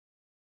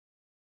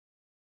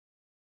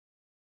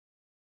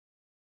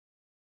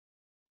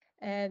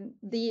And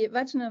the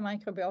vaginal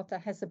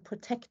microbiota has a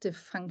protective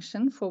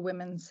function for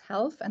women's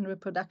health and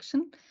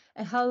reproduction.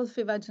 A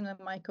healthy vaginal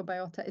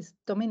microbiota is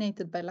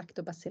dominated by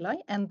lactobacilli,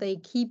 and they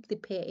keep the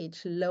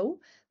pH low.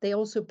 They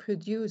also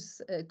produce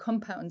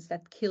compounds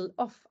that kill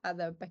off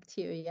other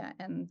bacteria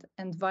and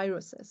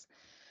viruses.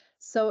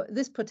 So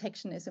this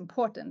protection is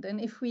important.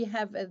 And if we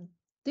have a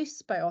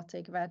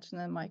dysbiotic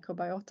vaginal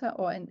microbiota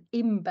or an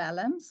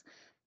imbalance,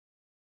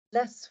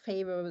 less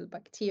favorable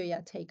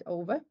bacteria take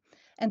over.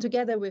 And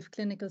together with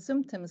clinical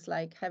symptoms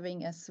like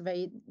having a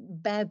very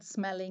bad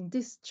smelling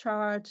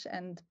discharge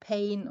and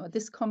pain or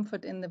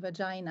discomfort in the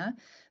vagina,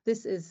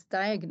 this is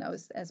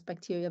diagnosed as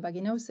bacterial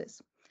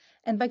vaginosis.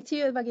 And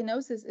bacterial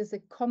vaginosis is a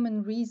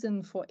common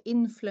reason for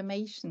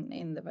inflammation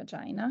in the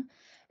vagina.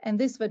 And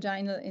this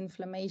vaginal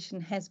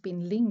inflammation has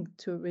been linked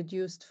to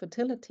reduced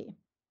fertility.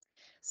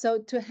 So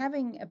to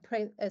having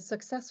a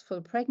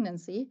successful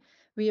pregnancy,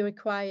 we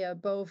require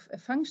both a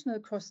functional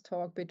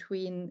crosstalk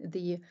between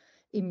the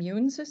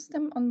immune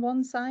system on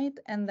one side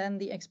and then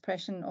the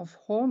expression of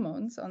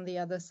hormones on the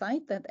other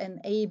side that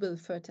enable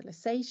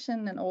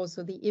fertilization and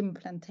also the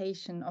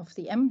implantation of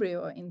the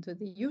embryo into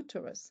the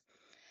uterus.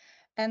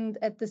 And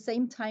at the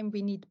same time,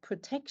 we need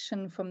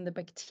protection from the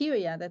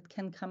bacteria that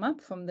can come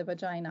up from the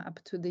vagina up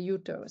to the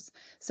uterus.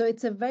 So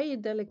it's a very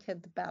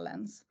delicate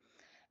balance.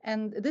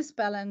 And this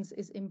balance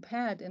is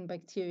impaired in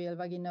bacterial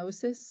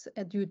vaginosis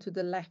due to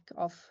the lack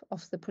of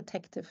the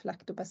protective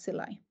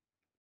lactobacilli.